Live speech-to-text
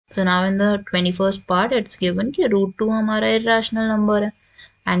So now in the 21st part it's given कि root2 हमारा irrational number है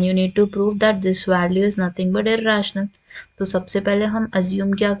and you need to prove that this value is nothing but irrational. तो सबसे पहले हम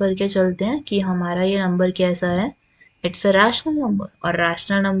assume क्या करके चलते हैं कि हमारा ये नंबर कैसा है, it's a rational number, और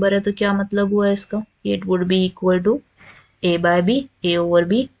rational number है तो क्या मतलब हुआ इसका, it would be equal to a by b, a over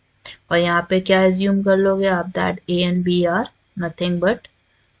b, और यहाँ पे क्या assume कर लोगे आप, that a and b are nothing but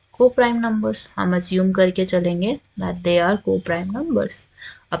co-prime numbers. हम assume करके चलेंगे that they are co-prime numbers.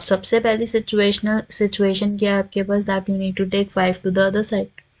 अब सबसे पहली सिचुएशन क्या है आपके पास, that you need to take 5 to the other side.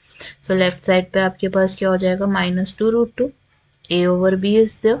 So left side पे आपके पास क्या हो जाएगा, -2 a over b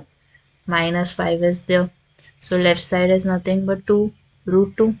is there, -5 is there. So left side is nothing but 2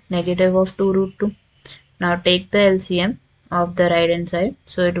 √2, negative of 2 √2. Now take the LCM of the right hand side,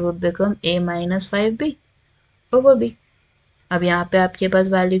 so it would become a -5b over b. अब यहाँ पे आपके पास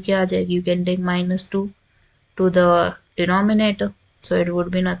value क्या आ जाएगी, you can take -2 to the denominator. So it would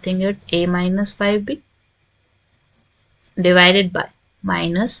be nothing but a -5b divided by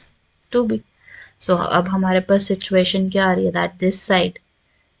 -2b. So अब हमारे पास situation क्या आ रही है, that this side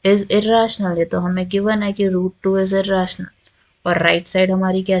is irrational. ये तो हमें given है कि √2 is irrational, और राइट साइड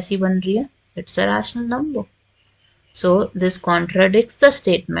हमारी कैसी बन रही है, it's a rational number. So this contradicts the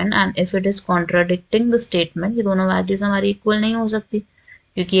statement, and if it is contradicting the statement, ये दोनों वैल्यूज हमारी इक्वल नहीं हो सकती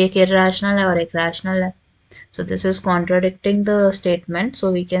क्योंकि एक irrational है और एक rational है. So this is contradicting the statement. So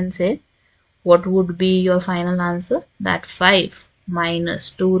we can say what would be your final answer, that 5 minus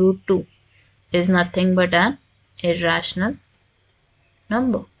 2 √2 is nothing but an irrational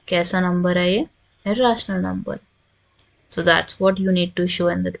number. कैसा number है ये, irrational number. So that's what you need to show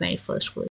in the 21st question.